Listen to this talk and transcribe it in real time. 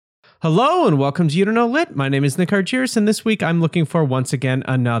Hello and welcome to You Don't Know Lit. My name is Nick Argyris, and this week I'm looking for, once again,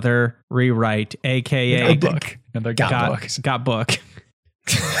 another rewrite, aka book. Another got book.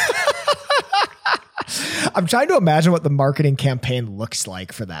 I'm trying to imagine what the marketing campaign looks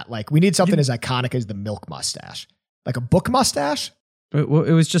like for that. Like, we need something as iconic as the milk mustache. Like a book mustache? It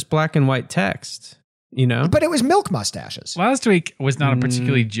was just black and white text, you know? But it was milk mustaches. Last week was not a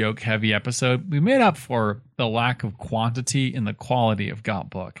particularly joke-heavy episode. We made up for the lack of quantity and the quality of Got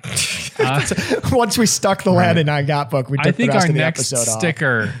Book. Once we stuck the landing on Got Book, we took I think the rest our of the next episode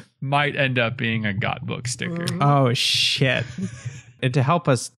sticker might end up being a Got Book sticker. Oh, shit. And to help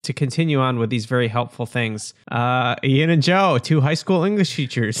us to continue on with these very helpful things, Ian and Joe, two high school English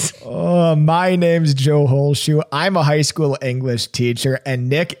teachers. Oh, my name's Joe Holshoe. I'm a high school English teacher. And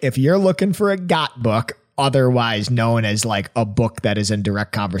Nick, if you're looking for a Got Book, otherwise known as like a book that is in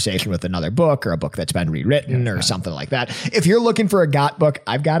direct conversation with another book or a book that's been rewritten or something like that. If you're looking for a Got Book,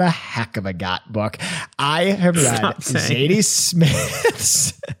 I've got a heck of a Got Book. I have read Zadie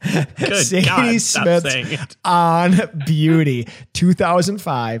Smith's On Beauty,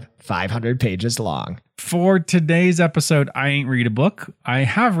 2005, 500 pages long. For today's episode, I ain't read a book. I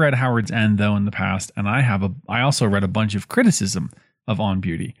have read Howard's End though in the past, and I also read a bunch of criticism of On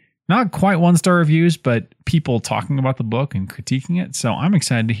Beauty. Not quite 1-star reviews, but people talking about the book and critiquing it. So I'm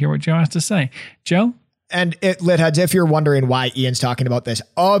excited to hear what Joe has to say. Joe? And Litheads, if you're wondering why Ian's talking about this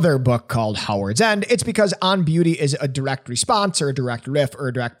other book called Howard's End, it's because On Beauty is a direct response or a direct riff or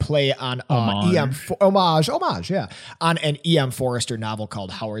a direct play on homage, on an E.M. Forrester novel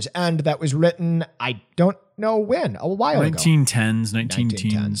called Howard's End that was written, I don't know when, a while ago. 1910s,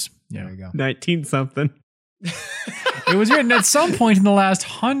 1910s. Yeah. There you go. 19-something. It was written at some point in the last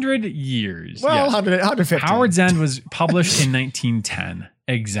 100 years. Well, 115. Howard's End was published in 1910.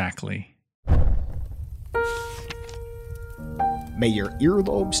 Exactly. May your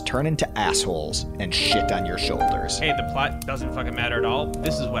earlobes turn into assholes and shit on your shoulders. Hey, the plot doesn't fucking matter at all.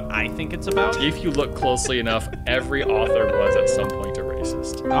 This is what I think it's about. If you look closely enough, every author was at some point a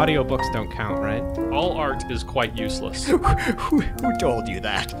racist. Audiobooks don't count, right? All art is quite useless. Who told you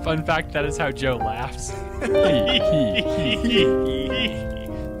that? Fun fact, that is how Joe laughs.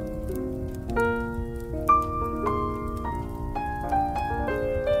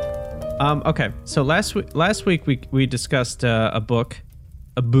 Okay, so last week we discussed a book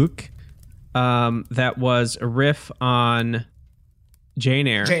that was a riff on Jane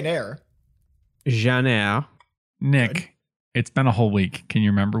Eyre. Nick, it's been a whole week. Can you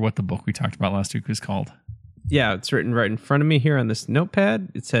remember what the book we talked about last week was called? Yeah, it's written right in front of me here on this notepad.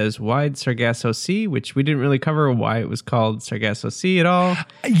 It says Wide Sargasso Sea, which we didn't really cover why it was called Sargasso Sea at all.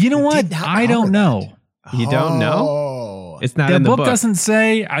 You know what? I don't know. You don't know? It's not in the book. The book doesn't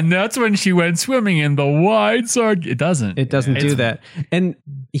say, and that's when she went swimming in the wide Sargasso. It doesn't. It doesn't do that. And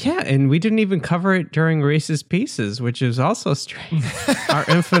yeah, and we didn't even cover it during Reese's Pieces, which is also strange. Our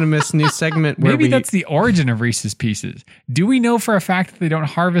infamous new segment where maybe that's the origin of Reese's Pieces. Do we know for a fact that they don't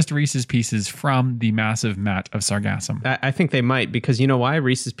harvest Reese's Pieces from the massive mat of sargassum? I think they might, because you know why?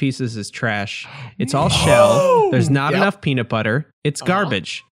 Reese's Pieces is trash. It's all shell. There's not enough peanut butter. It's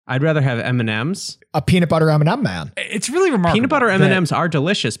garbage. I'd rather have M&M's. A peanut butter M&M man. It's really remarkable. Peanut butter M&M's are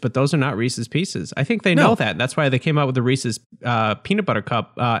delicious, but those are not Reese's Pieces. I think they know that. That's why they came out with the Reese's peanut butter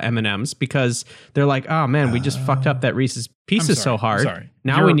cup M&M's, because they're like, oh man, we just fucked up that Reese's Pieces so hard.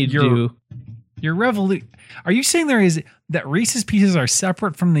 Now we need to do... Are you saying that Reese's Pieces are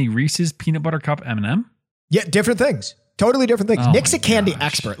separate from the Reese's peanut butter cup M&M? Yeah, different things. Totally different things. Oh Nick's a candy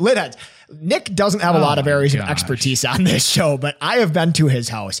expert. Nick doesn't have a lot of areas of expertise on this show, but I have been to his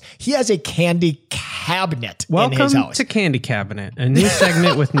house. He has a candy cabinet in his house. Welcome to Candy Cabinet, a new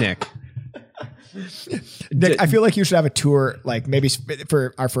segment with Nick. Nick, I feel like you should have a tour, like maybe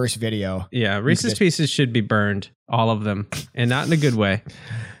for our first video. Yeah, Reese's Pieces should be burned, all of them, and not in a good way.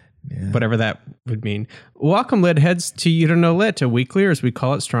 Yeah. Whatever that would mean. Welcome, Lit Heads, to You Don't Know Lit, a weekly, or as we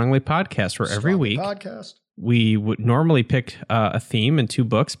call it, Strongly podcast, where every week we would normally pick a theme and 2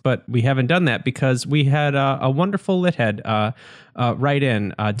 books, but we haven't done that because we had a wonderful lit head write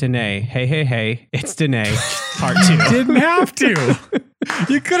in, Danae. Hey, it's Danae, part 2. You didn't have to.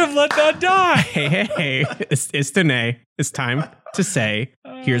 You could have let that die. Hey, it's Danae. It's time to say,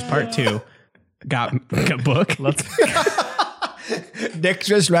 here's part 2. Got a book? Let's... Nick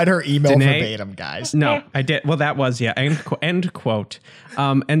just read her email verbatim, guys. No, I did. Well, that was, end quote.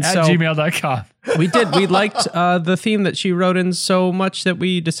 And at so gmail.com. We did. We liked the theme that she wrote in so much that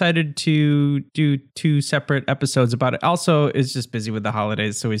we decided to do 2 separate episodes about it. Also, is just busy with the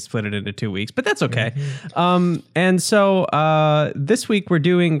holidays, so we split it into 2 weeks, but that's okay. And so this week we're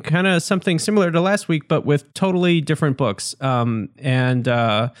doing kind of something similar to last week, but with totally different books.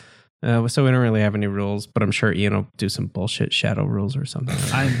 So we don't really have any rules, but I'm sure Ian will do some bullshit shadow rules or something.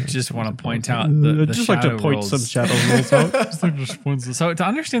 I just want to point out the just like to shadow point rules. some shadow rules out. So to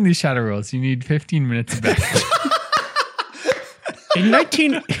understand these shadow rules, you need 15 minutes back. In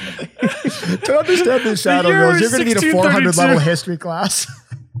 19... To understand the shadow rules, you're going to need a 400 level history class.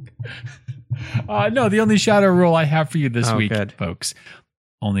 No, the only shadow rule I have for you this week, good. folks,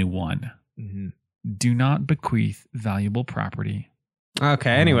 only one. Mm-hmm. Do not bequeath valuable property.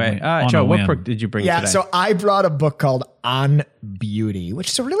 Okay, anyway. On Joe, a what whim. book did you bring Yeah, today? so I brought a book called On Beauty, which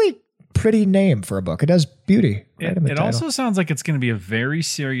is a really pretty name for a book. It has beauty. Right in the It title. also sounds like it's going to be a very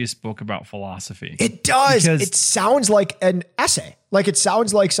serious book about philosophy. It does. Because- It sounds like an essay. Like it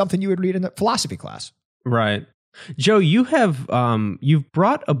sounds like something you would read in a philosophy class. Right. Joe, you have you've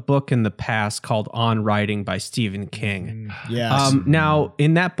brought a book in the past called On Writing by Stephen King. Yes. Now,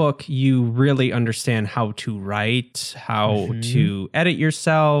 in that book, you really understand how to write, how to edit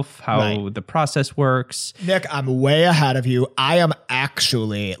yourself, how Right. the process works. Nick, I'm way ahead of you. I am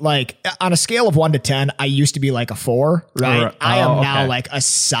actually like on a scale of 1 to 10, I used to be like a 4, right? I am now okay. like a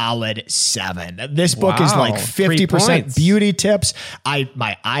solid 7. This book is like Wow. 3 50% points. beauty tips.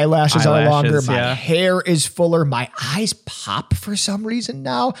 My eyelashes are longer. Eyelashes, My yeah. hair is fuller. My eyes pop for some reason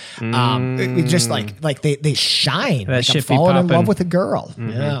now. It just like they shine. That Like shit I'm be falling in love poppin'. with a girl.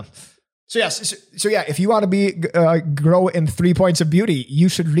 Yeah. So yes, so yeah, if you want to be grow in 3 points of beauty, you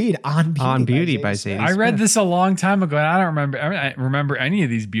should read On Beauty. On Beauty by Zadie Zadie I read this a long time ago, and I don't remember any of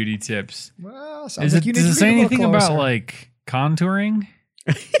these beauty tips. Well, sounds Does like it you need to say read a little anything about closer. like contouring?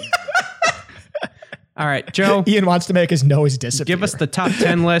 All right, Joe, Ian wants to make his nose disappear. give us the top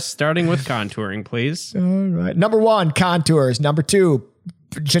 10 list, starting with contouring, please. All right. Number 1, contours. Number 2,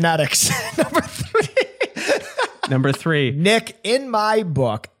 genetics. Number 3. Number 3. Nick, in my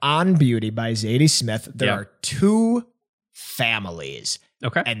book, On Beauty by Zadie Smith, there Yeah. are 2 families.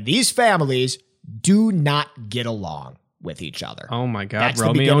 Okay. And these families do not get along with each other. Oh my God, That's the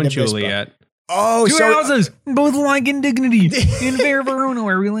Romeo beginning and of this book. Juliet. Oh, Two houses, both alike in dignity, in fair Verona,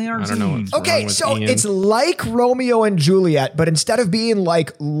 where really are I don't know what's Okay, wrong with so Ian. it's like Romeo and Juliet, but instead of being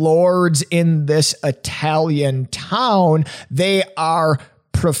like lords in this Italian town, they are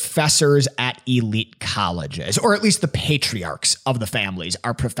professors at elite colleges, or at least the patriarchs of the families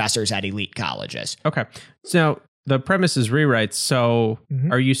are professors at elite colleges. Okay. So the premise is rewrites. So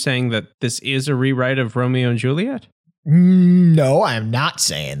are you saying that this is a rewrite of Romeo and Juliet? No, I am not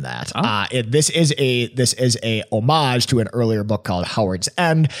saying that. Oh. This is a homage to an earlier book called Howard's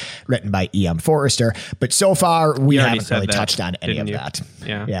End, written by E.M. Forrester. But so far, we You already haven't said really that, touched on any of didn't you? that.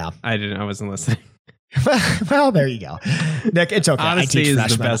 Yeah. Yeah. I wasn't listening. Well, there you go. Nick, it's okay. Honesty I teach is the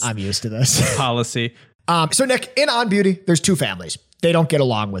freshmen. best. I'm used to this. Policy. So Nick, in On Beauty, there's 2 families. They don't get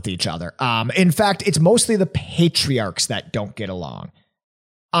along with each other. In fact, it's mostly the patriarchs that don't get along.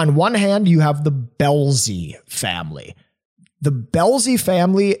 On one hand, you have the Belzy family. The Belzy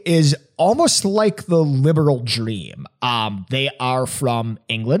family is almost like the liberal dream. They are from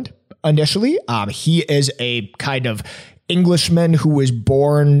England initially. He is a kind of Englishman who was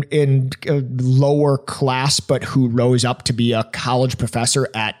born in lower class, but who rose up to be a college professor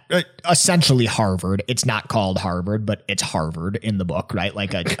at essentially Harvard. It's not called Harvard, but it's Harvard in the book, right?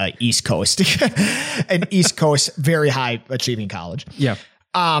 Like a East Coast, an East Coast, very high achieving college. Yeah.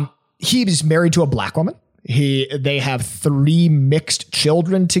 He's married to a black woman. They have 3 mixed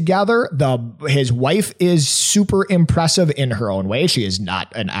children together. His wife is super impressive in her own way. She is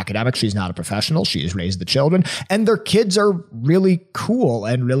not an academic. She's not a professional. She has raised the children, and their kids are really cool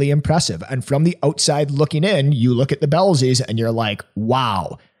and really impressive. And from the outside looking in, you look at the Belzys and you're like,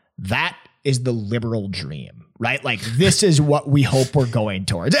 wow, that is the liberal dream, right? Like this is what we hope we're going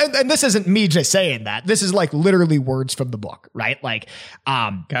towards. And this isn't me just saying that. This is like literally words from the book, right? Like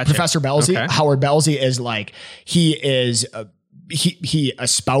Gotcha. Professor Belzy, Okay. Howard Belzy is like, he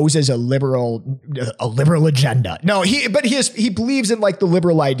espouses a liberal agenda. No, he believes in like the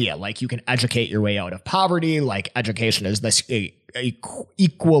liberal idea. Like you can educate your way out of poverty. Like education is this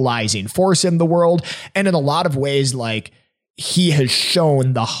equalizing force in the world. And in a lot of ways, like he has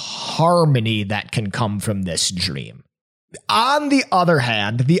shown the harmony that can come from this dream. On the other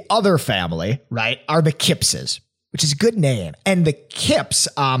hand, the other family, right, are the Kippses, which is a good name. And the Kipps,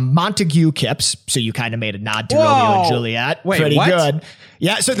 Montague Kipps, so you kind of made a nod to Romeo and Juliet. Wait, pretty what? good.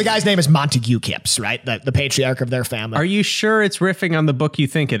 Yeah, so the guy's name is Montague Kipps, right? The patriarch of their family. Are you sure it's riffing on the book you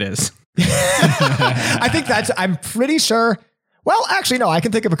think it is? I'm pretty sure. Well, actually, no, I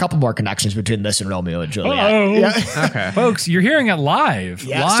can think of a couple more connections between this and Romeo and Juliet. Uh-oh. Yeah. Okay. Folks, you're hearing it live.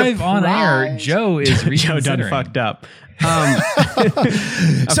 Yeah, live on air. surprise. Joe is Joe done reconsidering. fucked up.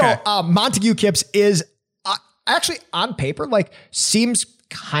 So Montague Kipps is actually on paper, like seems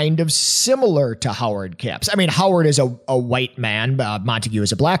kind of similar to Howard Kipps. I mean, Howard is a white man, Montague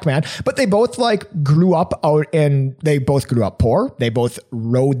is a black man, but they both grew up poor. They both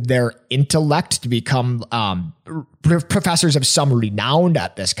rode their intellect to become professors of some renown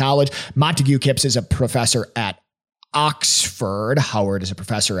at this college. Montague Kipps is a professor at Oxford. Howard is a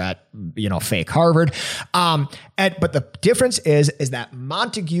professor at, fake Harvard. But the difference is that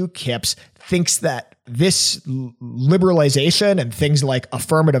Montague Kipps thinks that this liberalization and things like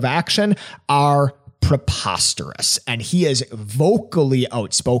affirmative action are preposterous, and he is vocally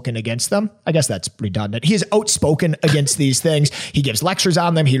outspoken against them. I guess that's redundant. He is outspoken against these things. He gives lectures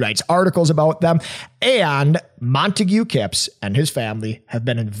on them. He writes articles about them. And Montague Kipps and his family have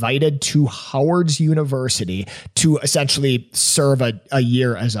been invited to Howard's University to essentially serve a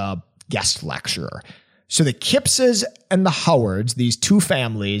year as a guest lecturer. So the Kippses and the Howards, these two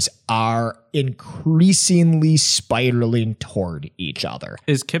families, are increasingly spiraling toward each other.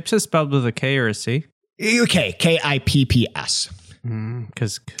 Is Kipps spelled with a K or a C? Okay, Kipps. Because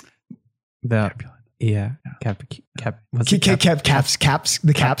the Capses.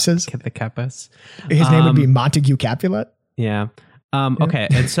 The Cappas. His name would be Montague Capulet. Yeah. Okay,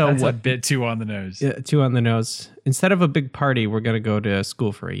 and so That's a bit too on the nose. Too on the nose. Instead of a big party, we're going to go to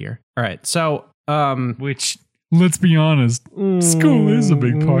school for a year. All right, so which, let's be honest, school is a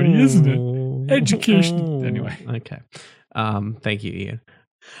big party, isn't it? Education. Anyway. Okay. Thank you, Ian.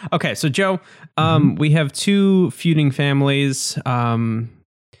 Okay, so Joe, we have two feuding families, and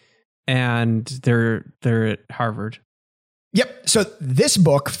they're at Harvard. Yep. So this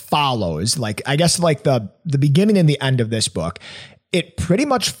book follows, the beginning and the end of this book. It pretty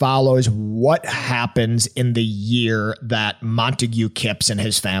much follows what happens in the year that Montague Kipps and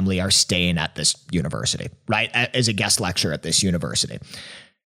his family are staying at this university, right? As a guest lecturer at this university.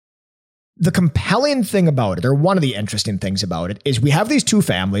 The compelling thing about it, or one of the interesting things about it, is we have these two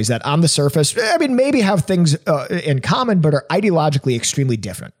families that on the surface, maybe have things in common, but are ideologically extremely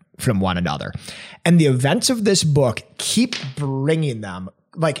different from one another. And the events of this book keep bringing them.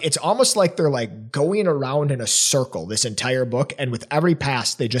 It's almost like they're going around in a circle this entire book. And with every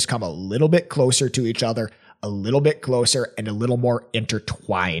pass, they just come a little bit closer to each other, a little bit closer, and a little more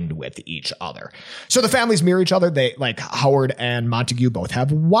intertwined with each other. So the families mirror each other. They Howard and Montague both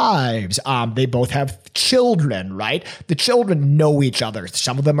have wives. They both have children, right? The children know each other.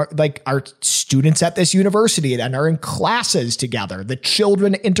 Some of them are students at this university and are in classes together. The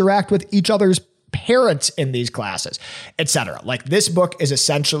children interact with each other's parents in these classes, etc. This book is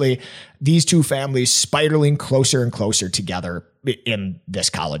essentially these two families spiraling closer and closer together in this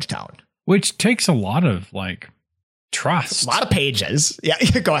college town. Which takes a lot of trust. A lot of pages. Yeah,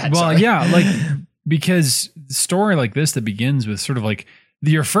 go ahead. Well, yeah, because the story like this that begins with sort of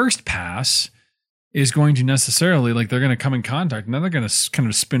your first pass is going to necessarily they're going to come in contact, and then they're going to kind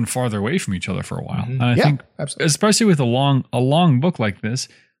of spin farther away from each other for a while. And I think, absolutely. Especially with a long book like this,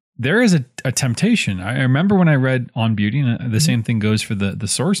 there is a temptation. I remember when I read On Beauty, and the same thing goes for the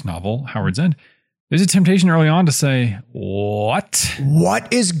source novel, Howard's End. There's a temptation early on to say, what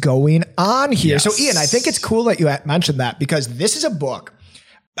is going on here? Yes. So Ian, I think it's cool that you mentioned that, because this is a book.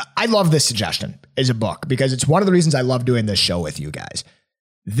 I love this suggestion as a book, because it's one of the reasons I love doing this show with you guys.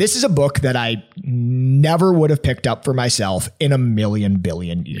 This is a book that I never would have picked up for myself in a million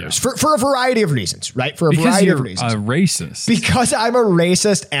billion years for a variety of reasons, right? For a variety of reasons. A racist. Because I'm a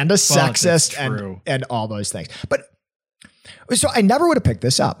racist and a sexist and all those things. But so I never would have picked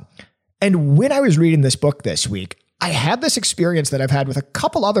this up. And when I was reading this book this week, I had this experience that I've had with a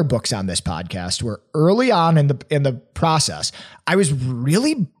couple other books on this podcast, where early on in the process, I was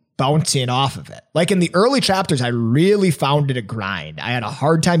really bouncing off of it. In the early chapters, I really found it a grind. I had a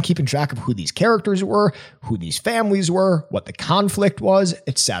hard time keeping track of who these characters were, who these families were, what the conflict was,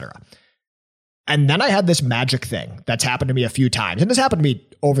 etc. And then I had this magic thing that's happened to me a few times. And this happened to me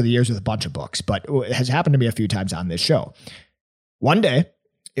over the years with a bunch of books, but it has happened to me a few times on this show. One day,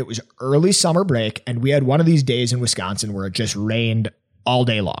 it was early summer break, and we had one of these days in Wisconsin where it just rained all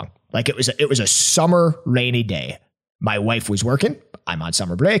day long. It was a summer rainy day. My wife was working. I'm on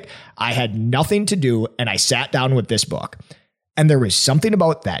summer break. I had nothing to do, and I sat down with this book. And there was something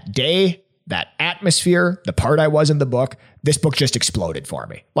about that day, that atmosphere, the part I was in the book. This book just exploded for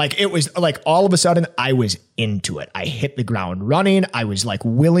me. It was all of a sudden I was into it. I hit the ground running. I was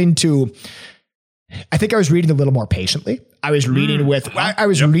willing to. I think I was reading a little more patiently. I was reading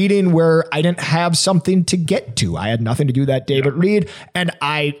reading where I didn't have something to get to. I had nothing to do that day but read. And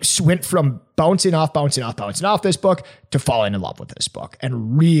I went from bouncing off this book to falling in love with this book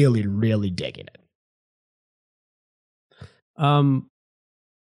and really, really digging it.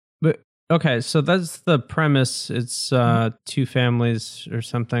 But Okay, so that's the premise. It's two families or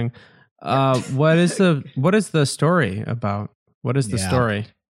something. What is the story about? What is the story?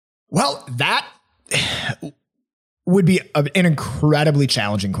 Well, that would be an incredibly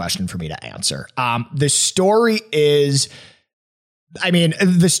challenging question for me to answer. The story is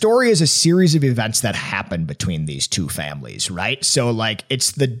a series of events that happen between these two families, right? So like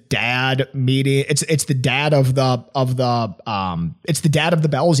it's the dad meeting, it's the dad of the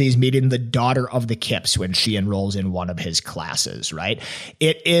Belzies meeting the daughter of the Kipps when she enrolls in one of his classes, right?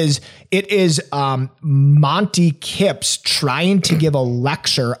 It is Monty Kipps trying to give a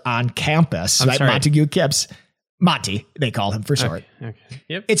lecture on campus, right? Sorry. Montague Kipps. Monty, they call him for short. Okay.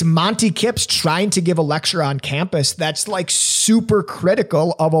 Yep. It's Monty Kipps trying to give a lecture on campus that's like super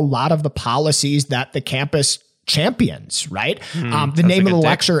critical of a lot of the policies that the campus champions, right? The name of the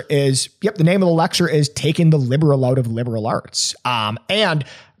lecture is Taking the Liberal Out of Liberal Arts. And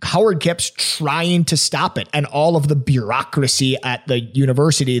Howard Kipps trying to stop it, and all of the bureaucracy at the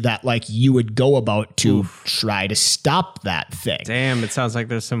university that like you would go about to try to stop that thing. Damn, it sounds like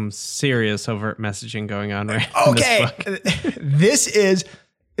there's some serious overt messaging going on right Okay. in this book.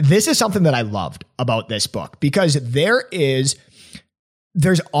 This is something that I loved about this book, because there's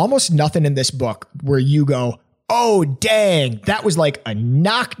almost nothing in this book where you go, oh, dang, that was like a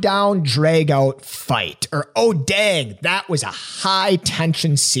knockdown, drag out fight. Or, oh, dang, that was a high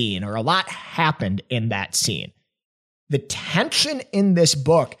tension scene, or a lot happened in that scene. The tension in this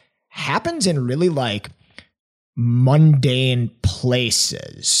book happens in really like mundane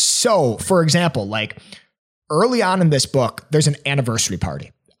places. So, for example, like early on in this book, there's an anniversary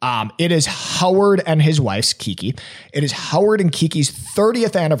party. It is Howard and his wife's Kiki. It is Howard and Kiki's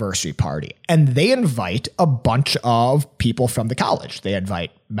 30th anniversary party. And they invite a bunch of people from the college. They invite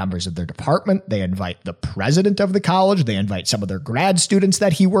members of their department. They invite the president of the college. They invite some of their grad students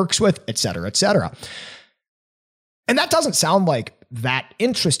that he works with, et cetera, et cetera. And that doesn't sound like that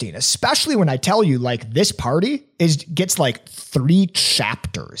interesting, especially when I tell you like this party gets like 3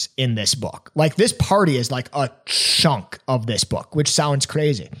 chapters in this book. Like this party is like a chunk of this book, which sounds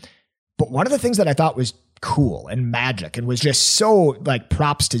crazy. But one of the things that I thought was cool and magic and was just so like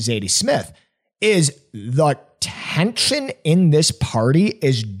props to Zadie Smith is the tension in this party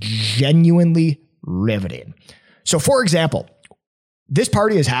is genuinely riveting. So for example, this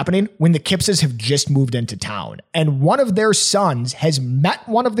party is happening when the Kippses have just moved into town, and one of their sons has met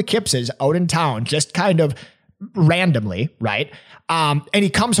one of the Kippses out in town, just kind of randomly, right? And he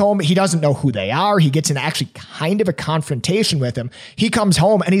comes home. He doesn't know who they are. He gets in actually kind of a confrontation with him. He comes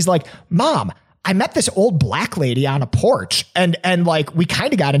home and he's like, Mom, I met this old black lady on a porch, and like we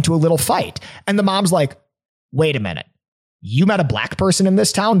kind of got into a little fight. And the mom's like, wait a minute. You met a black person in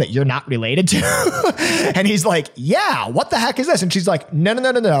this town that you're not related to? And he's like, yeah, what the heck is this? And she's like,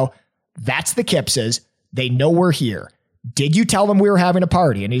 no. That's the Kippses. They know we're here. Did you tell them we were having a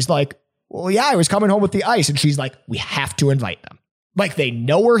party? And he's like, well, yeah, I was coming home with the ice. And she's like, we have to invite them. Like they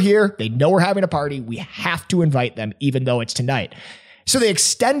know we're here. They know we're having a party. We have to invite them, even though it's tonight. So they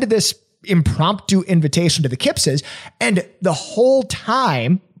extend this impromptu invitation to the Kippses. And the whole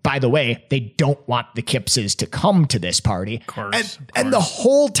time, by the way, they don't want the Kippses to come to this party. Of course. And the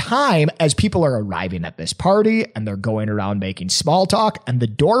whole time, as people are arriving at this party and they're going around making small talk and the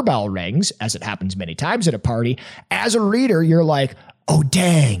doorbell rings, as it happens many times at a party, as a reader, you're like, oh,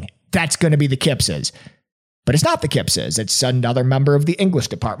 dang, that's going to be the Kippses. But it's not the Kippses. It's another member of the English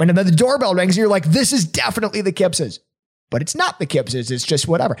department. And then the doorbell rings and you're like, this is definitely the Kippses. But it's not the Kippses. It's just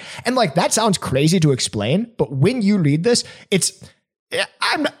whatever. And like, that sounds crazy to explain. But when you read this,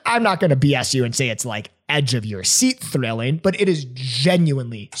 I'm not going to BS you and say it's like edge of your seat thrilling, but it is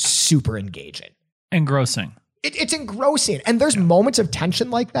genuinely super engaging. Engrossing. It's engrossing. And there's moments of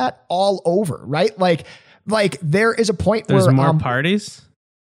tension like that all over, right? Like there is a point where... There's more parties?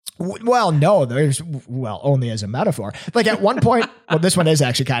 Well, no, only as a metaphor. Like at one point, well, this one is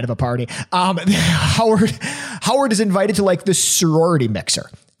actually kind of a party. Howard is invited to like the sorority mixer.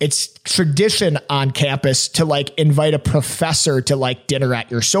 It's tradition on campus to like invite a professor to like dinner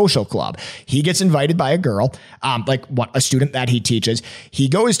at your social club. He gets invited by a girl, a student that he teaches. He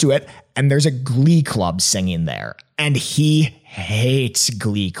goes to it and there's a glee club singing there and he hates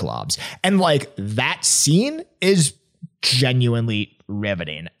glee clubs. And like that scene is genuinely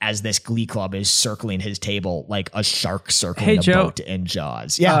riveting as this glee club is circling his table like a shark circling a boat in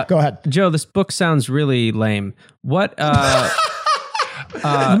Jaws. Yeah, go ahead. Joe, this book sounds really lame. What...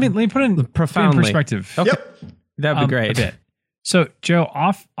 let me put it in perspective. Okay. Yep. That'd be great. A bit. So Joe,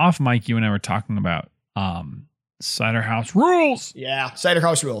 off mic, you and I were talking about Cider House Rules. Yeah, Cider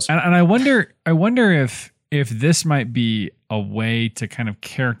House Rules. And I wonder if this might be a way to kind of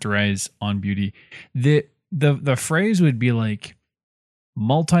characterize On Beauty, the phrase would be like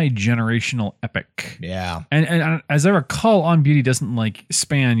multi-generational epic. Yeah. And as I recall, On Beauty doesn't like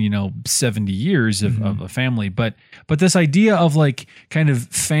span, 70 years of a family, but this idea of like kind of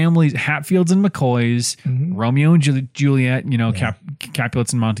families, Hatfields and McCoys, Romeo and Juliet,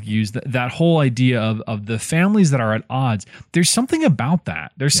 Capulets and Montagues, that whole idea of the families that are at odds. There's something about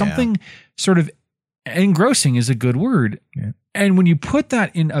that. There's something sort of engrossing is a good word. Yeah. And when you put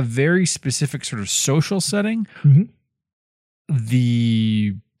that in a very specific sort of social setting,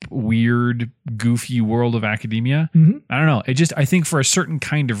 the weird, goofy world of academia, I don't know. I think for a certain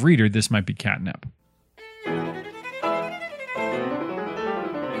kind of reader, this might be catnip.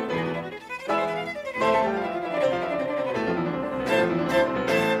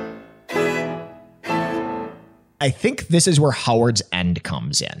 I think this is where Howard's End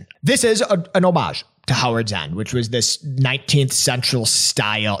comes in. This is an homage to Howard's End, which was this 19th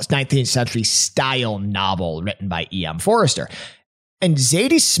century style novel written by E.M. Forster. And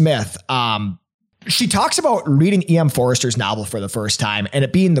Zadie Smith, she talks about reading E.M. Forster's novel for the first time, and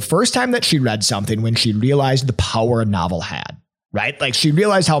it being the first time that she read something when she realized the power a novel had. Right? Like she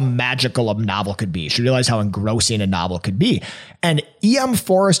realized how magical a novel could be. She realized how engrossing a novel could be. And E.M.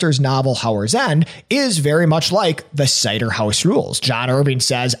 Forster's novel, Howard's End, is very much like the Cider House Rules. John Irving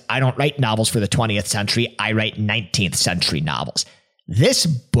says, I don't write novels for the 20th century. I write 19th century novels. This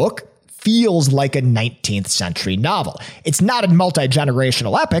book feels like a 19th century novel. It's not a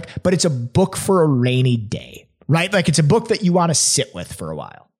multi-generational epic, but it's a book for a rainy day, right? Like it's a book that you want to sit with for a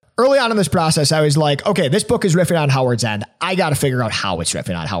while. Early on in this process, I was like, okay, this book is riffing on Howard's End. I got to figure out how it's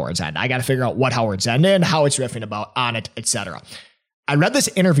riffing on Howard's End. I got to figure out what Howard's End is, how it's riffing on it, etc. I read this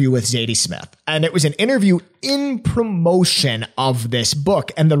interview with Zadie Smith, and it was an interview in promotion of this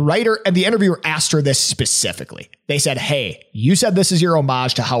book. And the writer and the interviewer asked her this specifically. They said, hey, you said this is your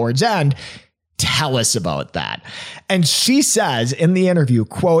homage to Howard's End. Tell us about that. And she says in the interview,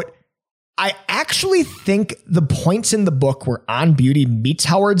 quote, I actually think the points in the book where On Beauty meets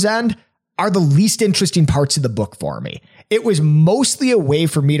Howard's End are the least interesting parts of the book for me. It was mostly a way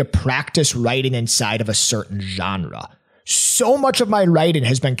for me to practice writing inside of a certain genre. So much of my writing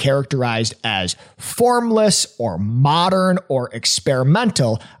has been characterized as formless or modern or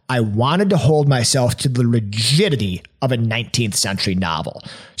experimental. I wanted to hold myself to the rigidity of a 19th century novel.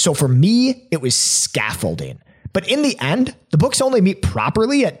 So for me, it was scaffolding. But in the end, the books only meet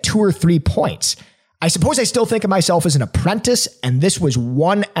properly at 2 or 3 points. I suppose I still think of myself as an apprentice, and this was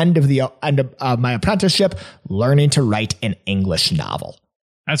one end of my apprenticeship, learning to write an English novel.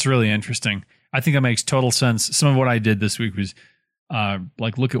 That's really interesting. I think that makes total sense. Some of what I did this week was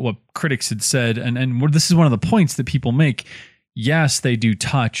look at what critics had said, and this is one of the points that people make. Yes, they do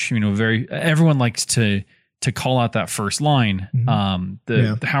touch. Everyone likes to call out that first line.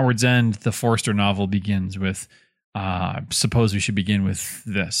 The Howard's End, the Forster novel begins with, suppose we should begin with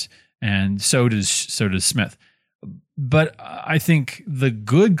this. And so does Smith. But I think the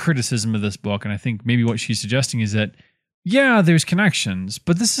good criticism of this book, and I think maybe what she's suggesting is that, yeah, there's connections,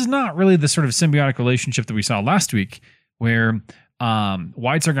 but this is not really the sort of symbiotic relationship that we saw last week where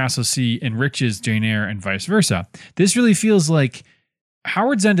Wide Sargasso Sea enriches Jane Eyre and vice versa. This really feels like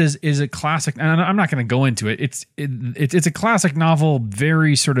Howard's End is a classic, and I'm not going to go into it. It's a classic novel,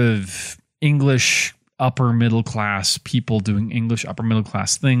 very sort of English upper middle class people doing English upper middle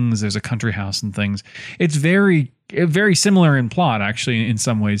class things. There's a country house and things. It's very similar in plot, actually, in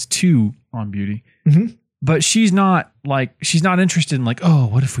some ways to On Beauty. But she's not interested in like, oh,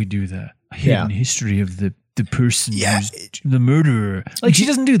 what if we do the hidden history of the person who's the murderer. Like she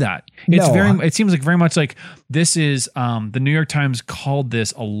doesn't do that. It seems like very much like this is the New York Times called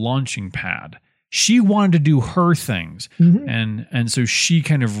this a launching pad. She wanted to do her things. And so she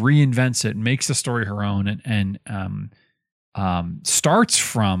kind of reinvents it, makes the story her own and starts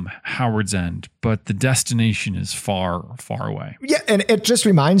from Howard's End, but the destination is far, far away. Yeah. And it just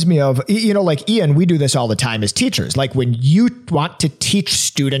reminds me of, like Ian, we do this all the time as teachers. Like when you want to teach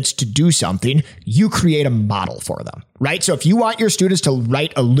students to do something, you create a model for them, right? So if you want your students to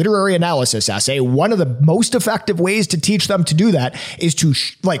write a literary analysis essay, one of the most effective ways to teach them to do that is to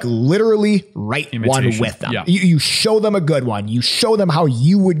literally write one with them. Yeah. You show them a good one. You show them how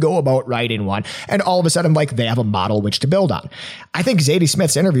you would go about writing one. And all of a sudden, they have a model which to build on. I think Zadie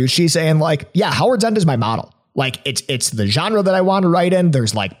Smith's interview, she's saying Howard's End is my model. It's the genre that I want to write in.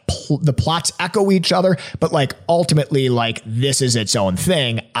 There's the plots echo each other, but ultimately this is its own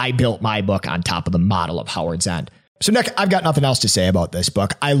thing. I built my book on top of the model of Howard's End. So Nick, I've got nothing else to say about this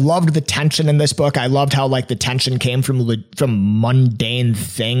book. I loved the tension in this book. I loved how like the tension came from mundane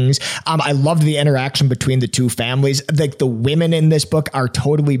things. I loved the interaction between the two families. Like the women in this book are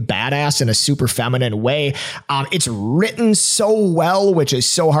totally badass in a super feminine way. It's written so well, which is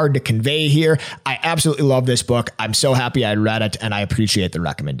so hard to convey here. I absolutely love this book. I'm so happy I read it, and I appreciate the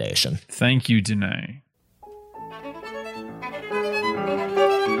recommendation. Thank you, Danae.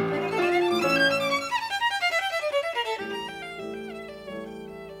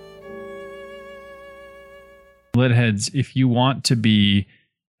 Litheads, if you want to be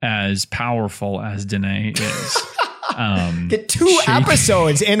as powerful as Danae is, get 2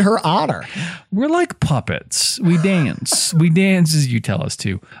 episodes in her honor. We're like puppets. We dance. We dance as you tell us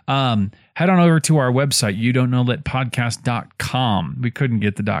to. Head on over to our website, youdon'tknowlitpodcast.com. We couldn't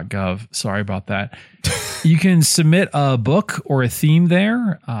get the .gov. Sorry about that. You can submit a book or a theme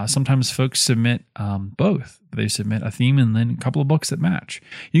there. Sometimes folks submit both. They submit a theme and then a couple of books that match.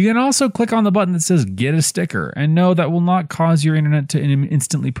 You can also click on the button that says get a sticker. And no, that will not cause your internet to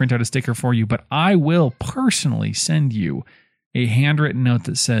instantly print out a sticker for you, but I will personally send you a handwritten note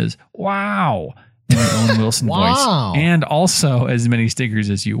that says, wow, in your Owen Wilson voice, and also as many stickers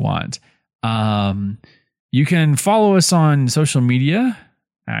as you want. You can follow us on social media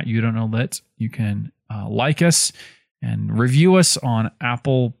at You Don't Know Lit. You can like us and review us on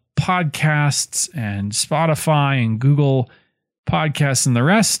Apple Podcasts and Spotify and Google Podcasts and the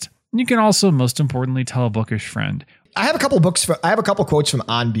rest. You can also, most importantly, tell a bookish friend. I have a couple quotes from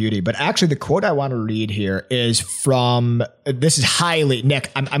On Beauty, but actually the quote I want to read here is from, this is highly, Nick,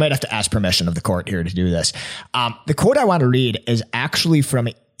 I might have to ask permission of the court here to do this. The quote I want to read is actually from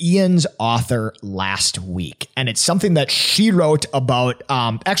Ian's author last week. And it's something that she wrote about,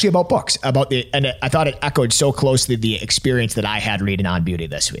 actually about books, and I thought it echoed so closely the experience that I had reading On Beauty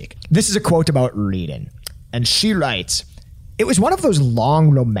this week. This is a quote about reading. And she writes, "It was one of those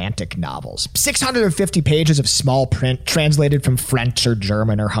long romantic novels, 650 pages of small print translated from French or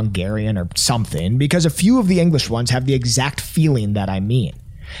German or Hungarian or something, because a few of the English ones have the exact feeling that I mean.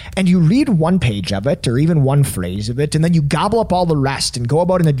 And you read one page of it or even one phrase of it, and then you gobble up all the rest and go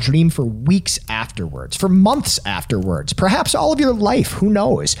about in a dream for weeks afterwards, for months afterwards, perhaps all of your life, who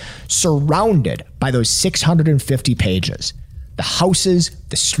knows, surrounded by those 650 pages. The houses,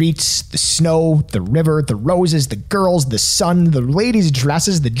 the streets, the snow, the river, the roses, the girls, the sun, the ladies'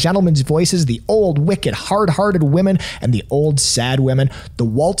 dresses, the gentlemen's voices, the old, wicked, hard-hearted women, and the old, sad women, the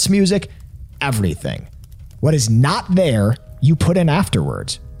waltz music, everything. What is not there, you put in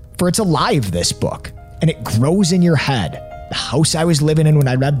afterwards. For it's alive, this book, and it grows in your head. The house I was living in when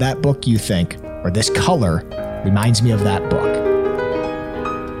I read that book, you think, or this color reminds me of that book."